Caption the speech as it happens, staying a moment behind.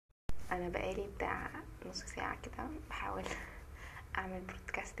انا بقالي بتاع نص ساعة كده بحاول اعمل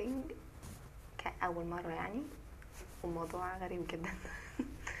برودكاستنج كأول مرة يعني، والموضوع غريب جدا.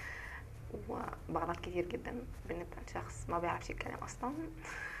 وبغلط كتير جدا بالنسبة لشخص ما بيعرفش يتكلم اصلا.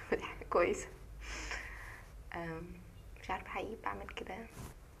 دي حاجة كويسة. مش عارفة حقيقي بعمل كده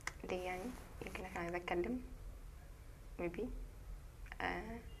ليه يعني. يمكن عشان عايزة اتكلم maybe.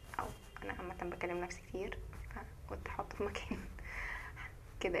 او انا عامة بكلم نفسي كتير، فكنت احط في مكان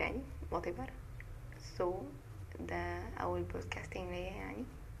كده يعني whatever. so ده اول بودكاستنج ليا يعني.